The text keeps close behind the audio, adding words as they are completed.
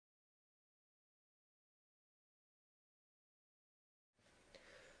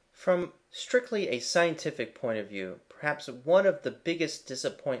From strictly a scientific point of view, perhaps one of the biggest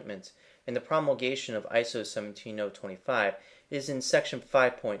disappointments in the promulgation of ISO 17025 is in Section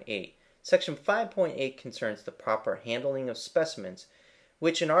 5.8. Section 5.8 concerns the proper handling of specimens,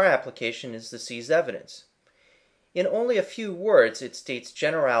 which in our application is the seized evidence. In only a few words, it states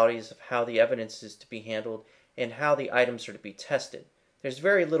generalities of how the evidence is to be handled and how the items are to be tested. There's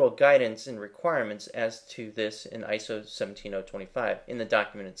very little guidance and requirements as to this in ISO 17025 in the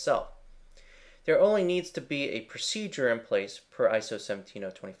document itself. There only needs to be a procedure in place per ISO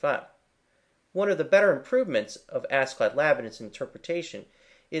 17025. One of the better improvements of ASCLD Lab and its interpretation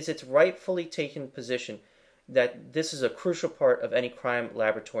is its rightfully taken position that this is a crucial part of any crime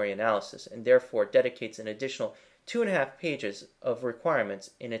laboratory analysis and therefore dedicates an additional 2.5 pages of requirements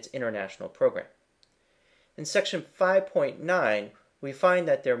in its international program. In Section 5.9, we find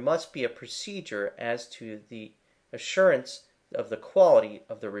that there must be a procedure as to the assurance of the quality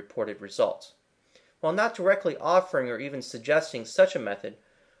of the reported results. While not directly offering or even suggesting such a method,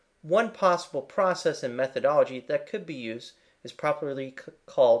 one possible process and methodology that could be used is properly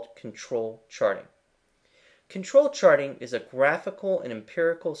called control charting. Control charting is a graphical and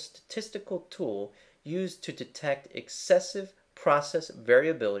empirical statistical tool used to detect excessive process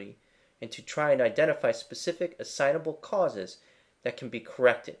variability and to try and identify specific assignable causes that can be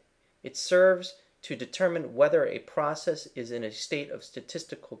corrected. It serves to determine whether a process is in a state of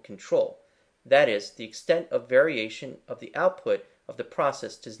statistical control. That is, the extent of variation of the output of the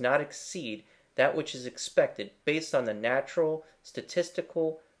process does not exceed that which is expected based on the natural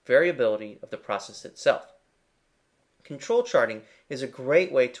statistical variability of the process itself. Control charting is a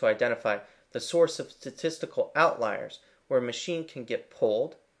great way to identify the source of statistical outliers where a machine can get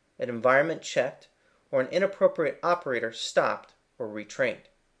pulled, an environment checked, or an inappropriate operator stopped or retrained.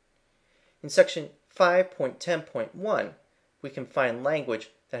 In Section 5.10.1, we can find language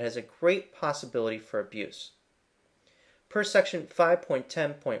that has a great possibility for abuse. Per Section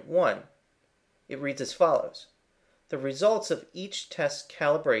 5.10.1, it reads as follows: the results of each test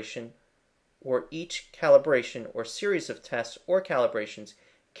calibration or series of tests or calibrations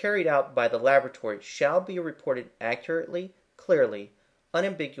carried out by the laboratory shall be reported accurately, clearly,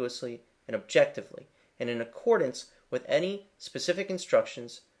 unambiguously, and objectively, and in accordance with any specific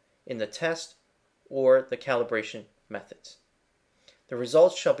instructions in the test or the calibration methods. The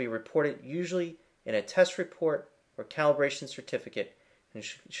results shall be reported usually in a test report or calibration certificate and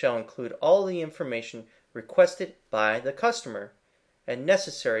shall include all the information requested by the customer and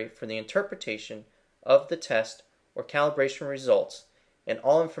necessary for the interpretation of the test or calibration results and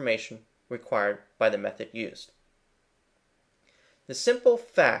all information required by the method used. The simple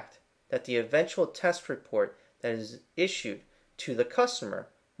fact that the eventual test report that is issued to the customer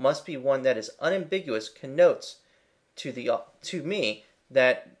must be one that is unambiguous connotes to me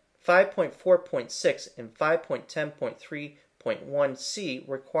that 5.4.6 and 5.10.3.1c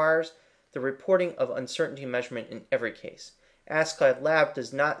requires the reporting of uncertainty measurement in every case. ASCLD Lab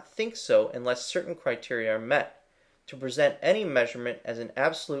does not think so unless certain criteria are met. To present any measurement as an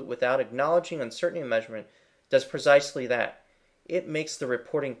absolute without acknowledging uncertainty measurement does precisely that. It makes the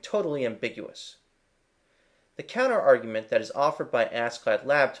reporting totally ambiguous. The counter-argument that is offered by ASCLD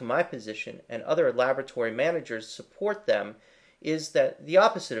Lab to my position and other laboratory managers support them is that the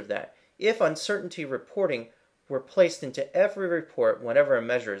opposite of that. If uncertainty reporting were placed into every report whenever a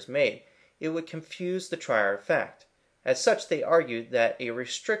measure is made, it would confuse the trier of fact. As such, they argue that a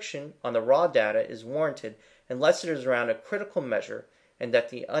restriction on the raw data is warranted unless it is around a critical measure, and that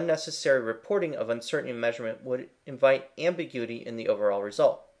the unnecessary reporting of uncertainty measurement would invite ambiguity in the overall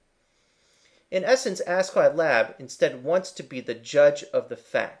result. In essence, ASCLD Lab instead wants to be the judge of the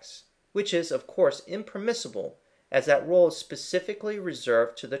facts, which is, of course, impermissible, as that role is specifically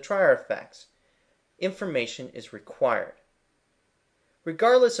reserved to the trier of facts. Information is required.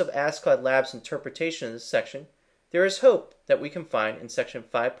 Regardless of ASCLD Lab's interpretation of this section, there is hope that we can find in Section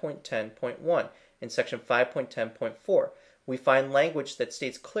 5.10.1 and Section 5.10.4. We find language that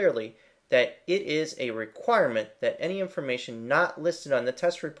states clearly that it is a requirement that any information not listed on the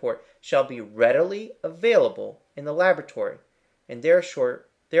test report shall be readily available in the laboratory and therefore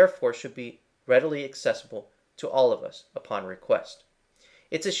should be readily accessible to all of us upon request.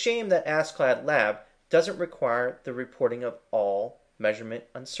 It's a shame that ASCLD Lab doesn't require the reporting of all measurement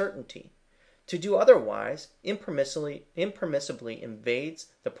uncertainty. To do otherwise impermissibly invades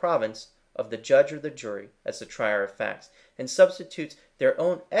the province of the judge or the jury as the trier of facts and substitutes their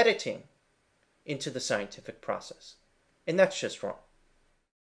own editing into the scientific process. And that's just wrong.